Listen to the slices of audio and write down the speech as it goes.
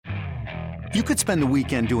You could spend the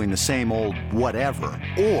weekend doing the same old whatever,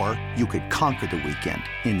 or you could conquer the weekend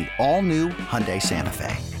in the all-new Hyundai Santa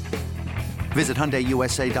Fe. Visit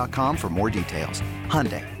HyundaiUSA.com for more details.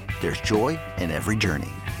 Hyundai, there's joy in every journey.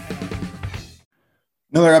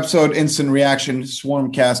 Another episode, Instant Reaction,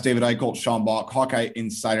 Swarmcast, David Eichholt, Sean Bach,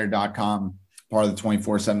 HawkeyeInsider.com, part of the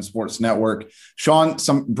 24/7 Sports Network. Sean,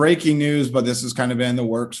 some breaking news, but this has kind of been in the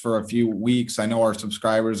works for a few weeks. I know our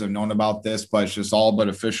subscribers have known about this, but it's just all but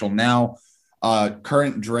official now.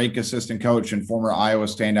 Current Drake assistant coach and former Iowa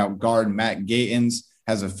standout guard Matt Gatens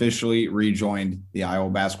has officially rejoined the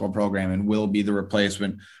Iowa basketball program and will be the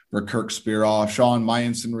replacement for Kirk Speraw. Sean, my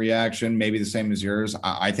instant reaction, maybe the same as yours.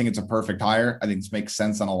 I think it's a perfect hire. I think this makes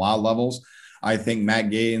sense on a lot of levels. I think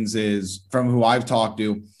Matt Gatens is, from who I've talked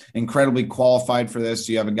to, incredibly qualified for this.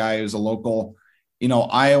 You have a guy who's a local,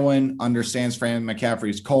 Iowan, understands Fran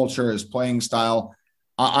McCaffery's culture, his playing style.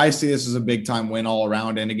 I see this as a big-time win all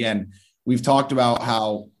around. And again, we've talked about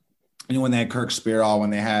how, when they had Kirk Speraw,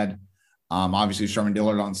 when they had obviously Sherman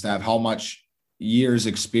Dillard on staff, how much years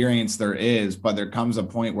experience there is, but there comes a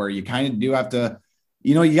point where you kind of do have to,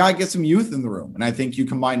 you got to get some youth in the room. And I think you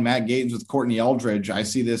combine Matt Gatens with Courtney Eldridge. I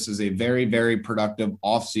see this as a very, very productive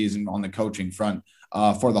offseason on the coaching front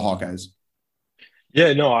for the Hawkeyes.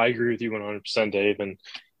 Yeah, no, I agree with you 100%, Dave. And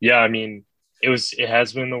yeah, I mean, it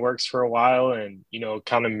has been in the works for a while. And,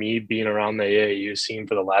 kind of me being around the AAU scene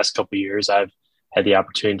for the last couple of years, I've had the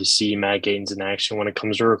opportunity to see Matt Gatens in action when it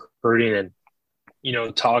comes to recruiting and,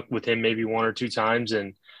 talk with him maybe one or two times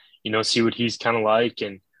and, see what he's kind of like.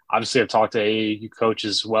 And obviously I've talked to AAU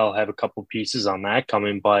coaches as well, have a couple pieces on that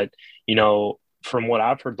coming. But, from what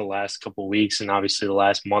I've heard the last couple of weeks and obviously the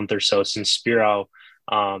last month or so since Speraw,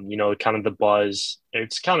 kind of the buzz,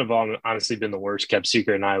 it's kind of honestly been the worst kept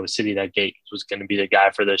secret in Iowa City that Gatens was going to be the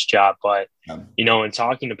guy for this job. But, in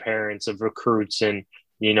talking to parents of recruits and,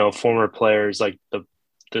 former players, like the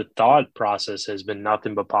thought process has been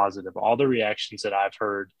nothing but positive. All the reactions that I've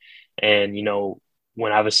heard and,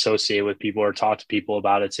 when I've associated with people or talked to people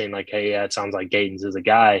about it saying like, hey, yeah, it sounds like Gatens is a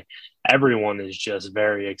guy, everyone is just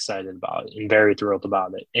very excited about it and very thrilled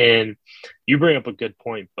about it. And you bring up a good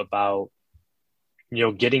point about,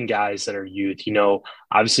 getting guys that are youth,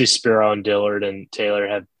 obviously Speraw and Dillard and Taylor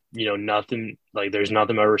have, nothing like there's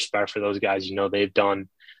nothing but respect for those guys.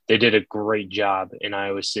 They did a great job in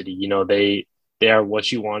Iowa City. They are what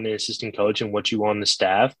you want in an assistant coach and what you want in the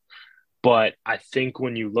staff. But I think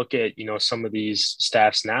when you look at, some of these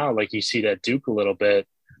staffs now, like you see that Duke a little bit,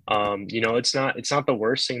 it's not the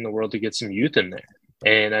worst thing in the world to get some youth in there.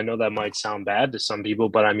 And I know that might sound bad to some people,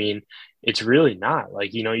 but I mean, it's really not.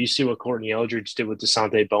 Like, you see what Courtney Eldridge did with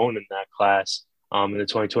Dasonte Bone in that class, in the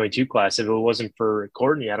 2022 class. If it wasn't for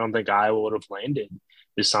Courtney, I don't think Iowa would have landed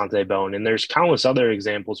Dasonte Bone. And there's countless other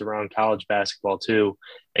examples around college basketball too.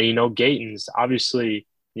 And, Gatens, obviously,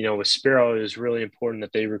 with Speraw, it was really important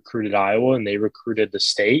that they recruited Iowa and they recruited the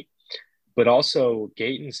state. But also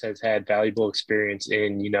Gatens has had valuable experience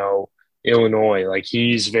in, Illinois. Like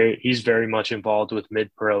he's very much involved with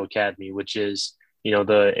Mid Pro Academy, which is, the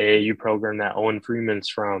AAU program that Owen Freeman's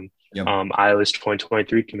from. Yep. Iowa's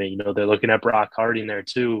 2023 committee. They're looking at Brock Harding there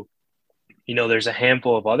too. There's a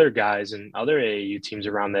handful of other guys and other AAU teams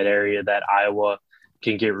around that area that Iowa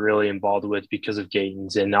can get really involved with because of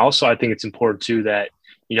Gatens. And also I think it's important too that,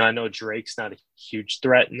 I know Drake's not a huge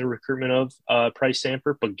threat in the recruitment of Price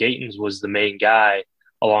Sanford, but Gatens was the main guy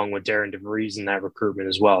along with Darren DeVries in that recruitment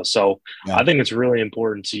as well. So yeah. I think it's really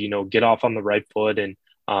important to, get off on the right foot and,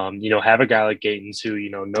 have a guy like Gatens who,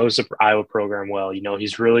 knows the Iowa program well.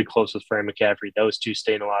 He's really close with Fran McCaffery. Those two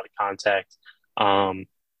stay in a lot of contact.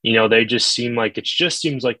 They just seems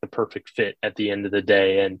like the perfect fit at the end of the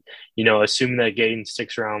day. And, assuming that Gatens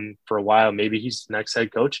sticks around for a while, maybe he's the next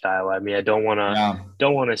head coach at Iowa. I mean, I don't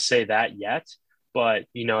want to say that yet, but,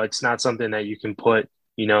 it's not something that you can put,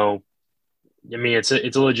 it's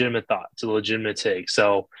a legitimate thought. It's a legitimate take.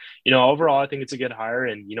 So, overall, I think it's a good hire.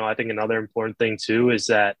 And, I think another important thing too is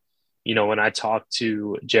that, when I talked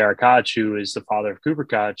to J.R. Koch, who is the father of Cooper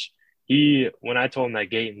Koch, when I told him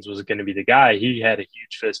that Gatens was going to be the guy, he had a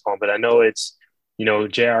huge fist pump. But I know it's,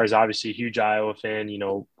 JR is obviously a huge Iowa fan,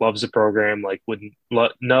 loves the program, like would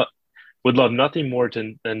love nothing more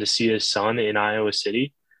than to see his son in Iowa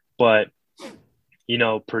City. But,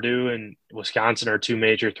 Purdue and Wisconsin are two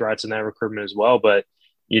major threats in that recruitment as well. But,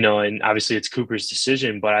 and obviously it's Cooper's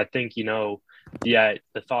decision. But I think, the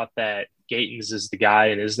thought that Gatens is the guy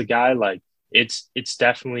and is the guy, like it's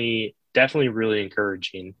definitely really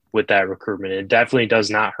encouraging with that recruitment. It definitely does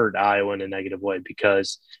not hurt Iowa in a negative way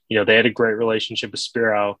because, they had a great relationship with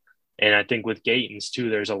Speraw And I think with Gatens too,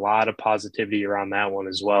 there's a lot of positivity around that one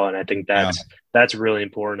as well. And I think that's really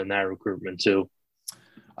important in that recruitment too.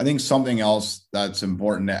 I think something else that's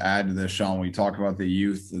important to add to this, Sean, we talk about the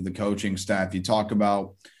youth, the coaching staff, you talk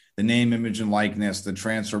about the name, image, and likeness, the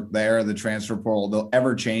transfer portal, the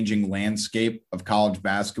ever-changing landscape of college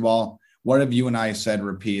basketball. What have you and I said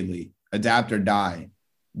repeatedly? Adapt or die.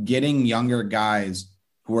 Getting younger guys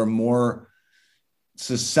who are more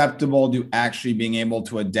susceptible to actually being able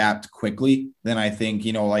to adapt quickly than I think,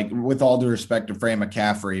 like with all due respect to Fran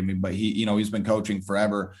McCaffery, but he's been coaching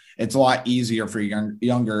forever. It's a lot easier for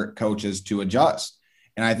younger coaches to adjust.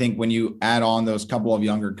 And I think when you add on those couple of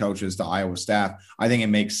younger coaches to Iowa staff, I think it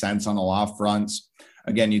makes sense on a lot of fronts.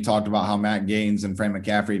 Again, you talked about how Matt Gaines and Fran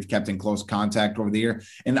McCaffery have kept in close contact over the year.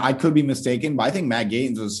 And I could be mistaken, but I think Matt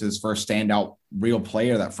Gaines was his first standout real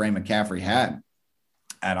player that Fran McCaffery had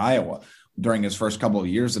at Iowa during his first couple of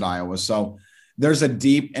years at Iowa. So there's a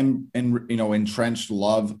deep and entrenched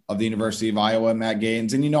love of the University of Iowa and Matt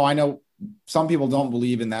Gaines. And, I know some people don't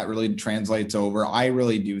believe in that really translates over. I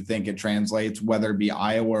really do think it translates, whether it be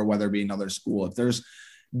Iowa or whether it be another school. If there's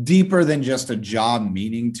deeper than just a job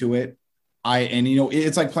meaning to it,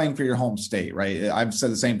 it's like playing for your home state, right? I've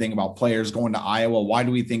said the same thing about players going to Iowa. Why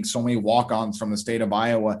do we think so many walk-ons from the state of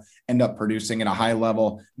Iowa end up producing at a high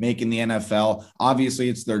level, making the NFL? Obviously,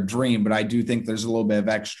 it's their dream, but I do think there's a little bit of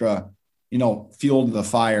extra, fuel to the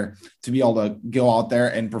fire to be able to go out there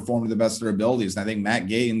and perform to the best of their abilities. And I think Matt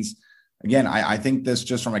Gaines, again, I think this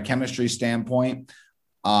just from a chemistry standpoint,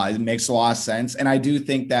 it makes a lot of sense. And I do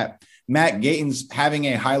think that Matt Gaines having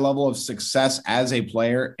a high level of success as a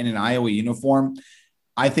player in an Iowa uniform,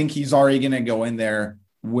 I think he's already going to go in there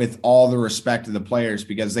with all the respect of the players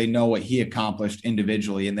because they know what he accomplished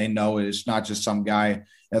individually. And they know it's not just some guy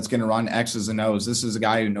that's going to run X's and O's. This is a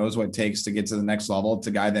guy who knows what it takes to get to the next level. It's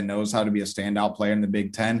a guy that knows how to be a standout player in the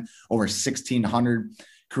Big Ten, over 1,600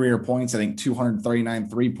 career points, I think 239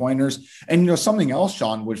 3-pointers. And, something else,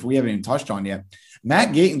 Sean, which we haven't even touched on yet,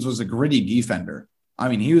 Matt Gaines was a gritty defender. I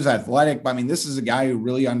mean, he was athletic, but this is a guy who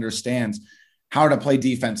really understands how to play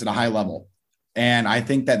defense at a high level. And I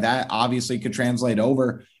think that obviously could translate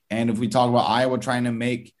over. And if we talk about Iowa trying to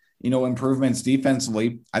make, improvements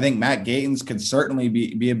defensively, I think Matt Gaines could certainly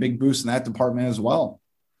be a big boost in that department as well.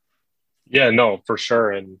 Yeah, no, for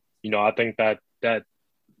sure. And, I think that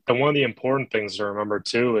one of the important things to remember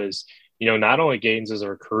too is, not only Gaines as a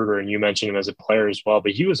recruiter, and you mentioned him as a player as well,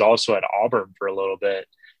 but he was also at Auburn for a little bit.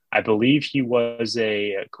 I believe he was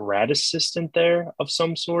a grad assistant there of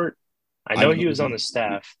some sort. I know he was on the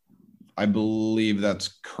staff. I believe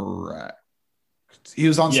that's correct. He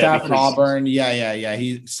was on staff at Auburn. Yeah.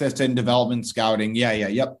 He assisted in development scouting.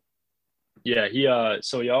 Yep. Yeah,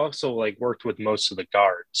 so he also worked with most of the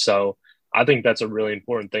guards. So I think that's a really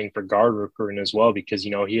important thing for guard recruiting as well, because,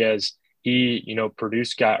 he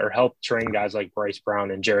produced or helped train guys like Bryce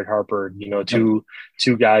Brown and Jared Harper,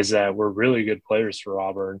 two guys that were really good players for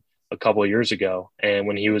Auburn a couple of years ago. And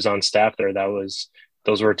when he was on staff there, those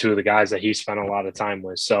were two of the guys that he spent a lot of time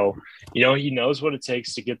with. So, he knows what it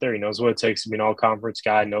takes to get there. He knows what it takes to be an all-conference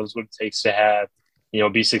guy, knows what it takes to have,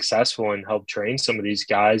 be successful and help train some of these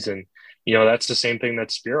guys. And, that's the same thing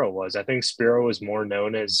that Spiro was. I think Spiro was more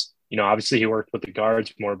known as, obviously he worked with the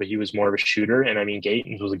guards more, but he was more of a shooter. And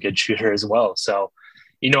Gatens was a good shooter as well. So,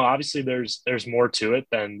 obviously there's more to it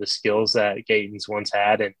than the skills that Gatens once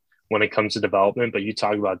had. And when it comes to development, but you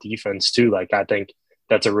talk about defense too. I think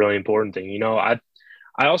that's a really important thing.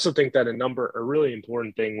 I also think that a really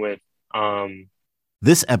important thing with,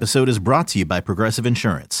 This episode is brought to you by Progressive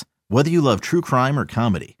Insurance. Whether you love true crime or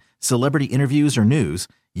comedy, celebrity interviews or news,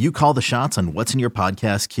 you call the shots on what's in your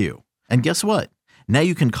podcast queue. And guess what? Now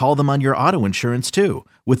you can call them on your auto insurance too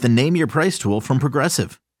with the Name Your Price tool from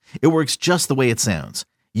Progressive. It works just the way it sounds.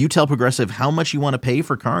 You tell Progressive how much you want to pay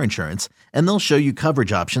for car insurance, and they'll show you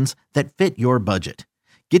coverage options that fit your budget.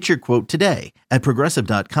 Get your quote today at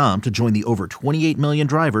Progressive.com to join the over 28 million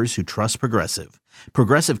drivers who trust Progressive.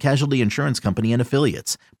 Progressive Casualty Insurance Company and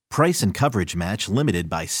Affiliates. Price and coverage match limited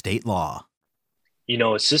by state law.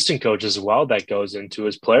 Assistant coach as well that goes into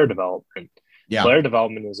his player development. Yeah. Player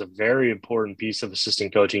development is a very important piece of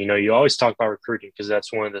assistant coaching. You always talk about recruiting because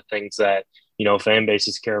that's one of the things that, fan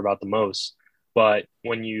bases care about the most. But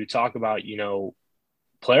when you talk about,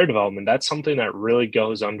 player development, that's something that really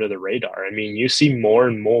goes under the radar. You see more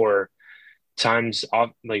and more times,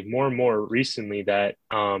 more and more recently that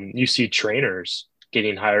you see trainers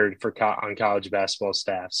getting hired on college basketball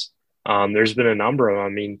staffs. There's been a number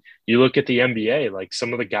of them. You look at the NBA,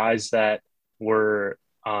 some of the guys that were,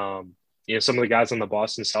 some of the guys on the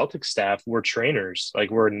Boston Celtics staff were trainers,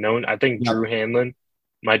 were known. I think Drew Hanlon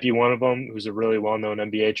might be one of them, who's a really well-known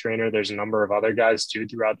NBA trainer. There's a number of other guys too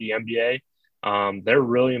throughout the NBA. They're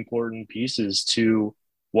really important pieces to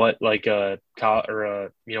what like a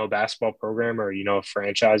basketball program or a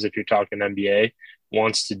franchise, if you're talking NBA,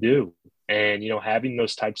 wants to do. And having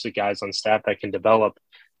those types of guys on staff that can develop,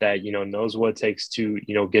 that knows what it takes to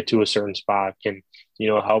get to a certain spot, can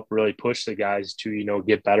help really push the guys to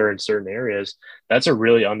get better in certain areas. That's a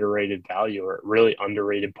really underrated value, or really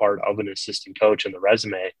underrated part of an assistant coach in the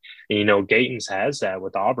resume. And Gatens has that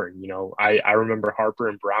with Auburn. I remember Harper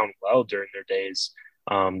and Brown well during their days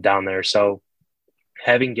down there. So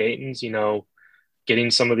having Gatens, getting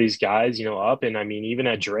some of these guys, up. And I mean, even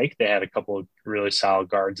at Drake, they had a couple of really solid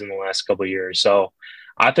guards in the last couple of years. So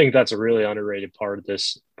I think that's a really underrated part of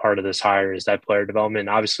this hire, is that player development.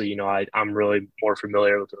 Obviously, I'm really more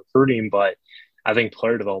familiar with recruiting, but I think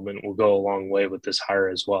player development will go a long way with this hire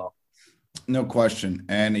as well. No question.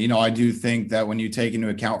 And, I do think that when you take into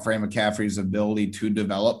account Fran McCaffery's ability to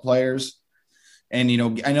develop players, and,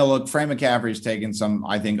 I know, look, Fran McCaffery's taken some,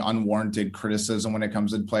 I think, unwarranted criticism when it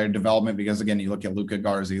comes to player development, because, again, you look at Luka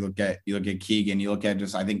Garza, you look at Keegan, you look at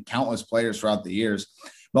just, I think, countless players throughout the years.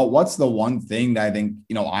 But what's the one thing that I think,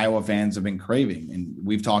 Iowa fans have been craving? And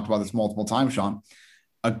we've talked about this multiple times, Sean.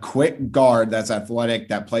 A quick guard that's athletic,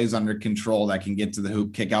 that plays under control, that can get to the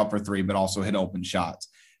hoop, kick out for three, but also hit open shots.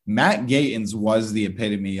 Matt Gatens was the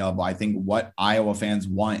epitome of, I think, what Iowa fans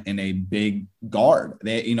want in a big guard.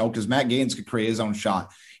 Because Matt Gatens could create his own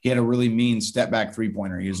shot. He had a really mean step back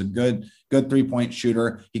 3-pointer. He was a good 3-point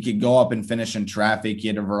shooter. He could go up and finish in traffic. He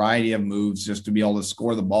had a variety of moves just to be able to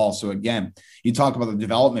score the ball. So again, you talk about the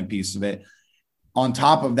development piece of it. On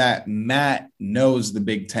top of that, Matt knows the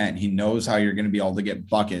Big Ten. He knows how you're going to be able to get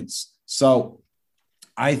buckets. So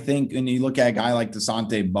I think when you look at a guy like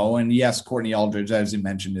Dasonte Bowen, yes, Courtney Aldridge, as you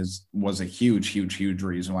mentioned, was a huge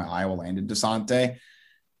reason why Iowa landed Dasonte.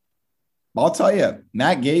 But I'll tell you,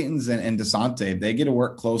 Matt Gatens and Dasonte, if they get to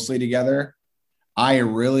work closely together, I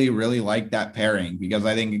really, really like that pairing, because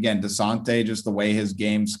I think, again, Dasonte, just the way his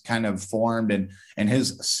game's kind of formed and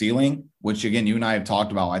his ceiling, which, again, you and I have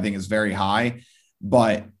talked about, I think is very high.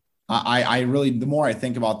 But I really, the more I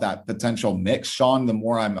think about that potential mix, Sean, the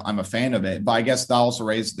more I'm a fan of it. But I guess that also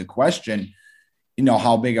raises the question,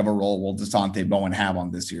 how big of a role will Dasonte Bowen have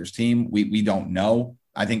on this year's team? We don't know.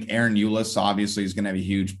 I think Aaron Eulis obviously is going to have a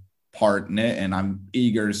huge part in it, and I'm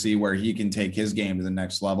eager to see where he can take his game to the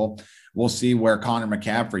next level. We'll see where Connor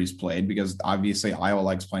McCaffrey's played, because obviously Iowa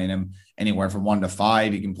likes playing him anywhere from 1 to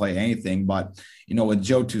 5. He can play anything. But, with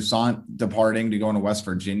Joe Toussaint departing to go into West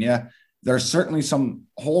Virginia, there's certainly some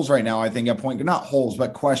holes right now, I think, at point, not holes,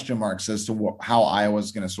 but question marks as to how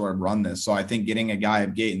Iowa's going to sort of run this. So I think getting a guy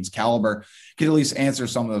of Gatens' caliber could at least answer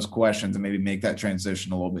some of those questions and maybe make that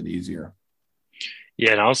transition a little bit easier.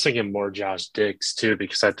 Yeah, and I was thinking more Josh Dix too,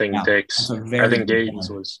 because I think Gatens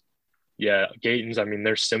Gatens, I mean,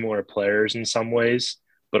 they're similar players in some ways,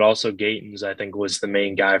 but also Gatens, I think, was the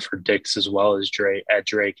main guy for Dix as well as Drake.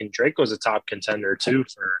 And Drake was a top contender too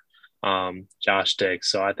for Josh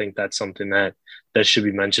Dix. So I think that's something that should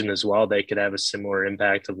be mentioned as well. They could have a similar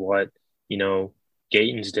impact of what,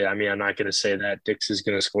 Gatens did. I mean, I'm not going to say that Dix is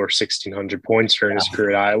going to score 1,600 points during his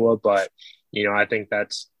career at Iowa, but, I think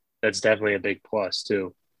that's definitely a big plus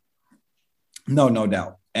too. No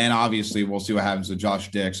doubt. And obviously we'll see what happens with Josh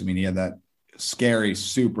Dix. I mean, he had that scary,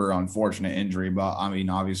 super unfortunate injury, but I mean,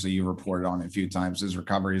 obviously you reported on it a few times. His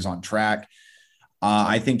recovery is on track.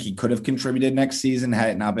 I think he could have contributed next season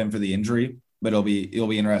had it not been for the injury, but it'll be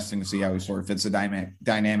interesting to see how he sort of fits the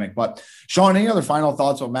dynamic. But Sean, any other final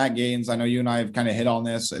thoughts on Matt Gatens? I know you and I have kind of hit on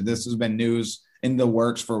this. This has been news in the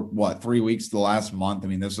works for 3 weeks the last month. I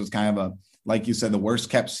mean, this was kind of like you said, the worst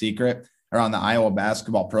kept secret around the Iowa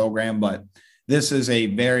basketball program, but this is a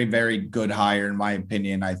very, very good hire, in my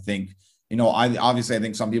opinion. I think, I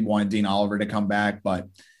think some people wanted Dean Oliver to come back, but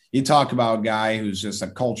you talk about a guy who's just a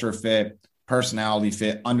culture fit, personality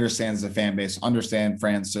fit, understands the fan base, understands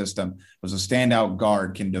Fran's system, was a standout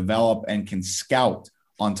guard, can develop and can scout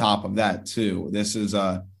on top of that too. This is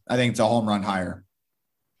I think it's a home run hire.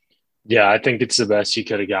 Yeah, I think it's the best you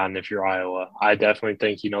could have gotten if you're Iowa. I definitely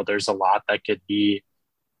think, there's a lot that could be,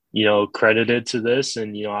 credited to this.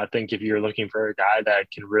 And, I think if you're looking for a guy that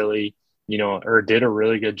can really, or did a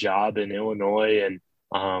really good job in Illinois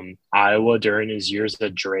and Iowa during his years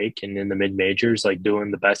at Drake and in the mid-majors, like doing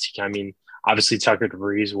the best he can. I mean, obviously Tucker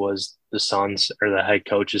DeVries was the head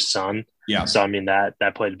coach's son. Yeah. So, I mean,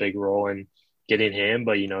 that played a big role in getting him,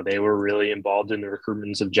 but, they were really involved in the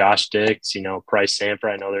recruitments of Josh Dix, Price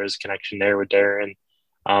Sanford. I know there's a connection there with Darren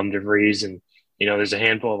DeVries, and, there's a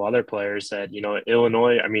handful of other players that,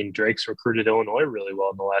 Illinois, I mean, Drake's recruited Illinois really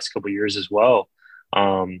well in the last couple of years as well.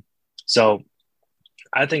 So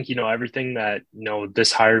I think, everything that,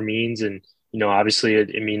 this hire means, and, obviously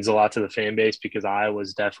it means a lot to the fan base, because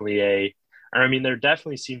Iowa's definitely there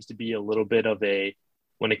definitely seems to be a little bit of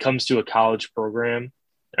when it comes to a college program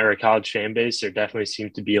or a college fan base, there definitely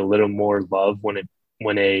seems to be a little more love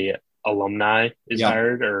when a alumni is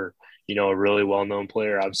hired, or, a really well-known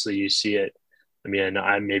player. Obviously you see it. I mean,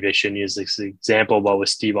 maybe I shouldn't use this example, but with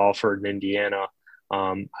Steve Alford in Indiana,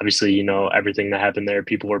 obviously, everything that happened there,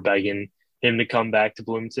 people were begging him to come back to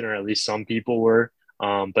Bloomington, or at least some people were.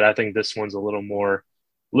 But I think this one's a little more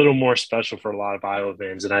special for a lot of Iowa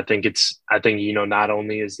fans. And I think not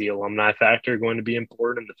only is the alumni factor going to be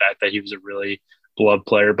important, and the fact that he was a really beloved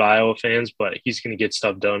player by Iowa fans, but he's going to get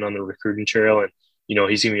stuff done on the recruiting trail. And,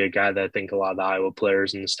 he's going to be a guy that I think a lot of the Iowa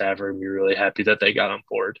players and the staff are going to be really happy that they got on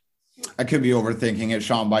board. I could be overthinking it,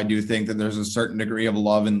 Sean, but I do think that there's a certain degree of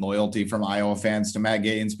love and loyalty from Iowa fans to Matt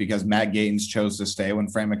Gatens, because Matt Gatens chose to stay when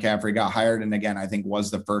Frank McCaffrey got hired. And again, I think was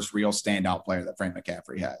the first real standout player that Frank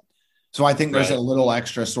McCaffrey had. So I think there's a little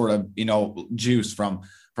extra sort of, juice from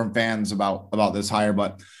fans about this hire.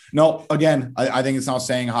 But no, again, I think it's not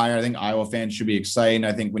saying hire. I think Iowa fans should be excited.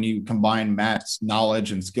 I think when you combine Matt's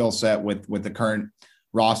knowledge and skill set with the current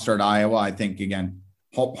roster at Iowa, I think, again,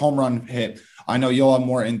 home run hit. I know you'll have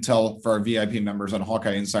more intel for our VIP members on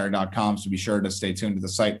HawkeyeInsider.com, so be sure to stay tuned to the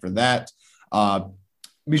site for that.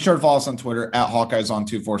 Be sure to follow us on Twitter at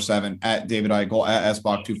HawkeyesOn247, at David Eichel, at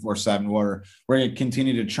SBach247, where we're going to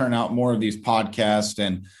continue to churn out more of these podcasts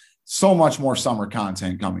and so much more summer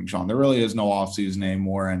content coming, Sean. There really is no offseason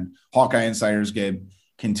anymore, and Hawkeye Insiders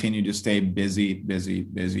continue to stay busy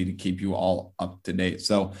to keep you all up to date.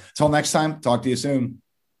 So until next time, talk to you soon.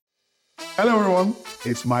 Hello everyone,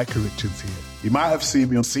 it's Micah Richards here. You might have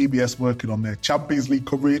seen me on CBS working on their Champions League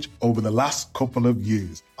coverage over the last couple of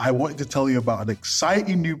years. I wanted to tell you about an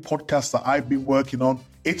exciting new podcast that I've been working on.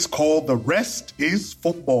 It's called The Rest is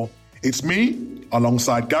Football. It's me,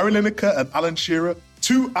 alongside Gary Lineker and Alan Shearer,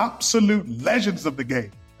 two absolute legends of the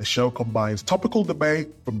game. The show combines topical debate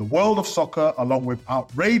from the world of soccer along with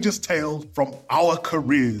outrageous tales from our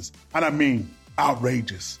careers. And I mean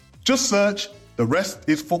outrageous. Just search The Rest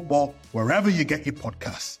is Football wherever you get your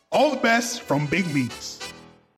podcasts. All the best from Big Meats.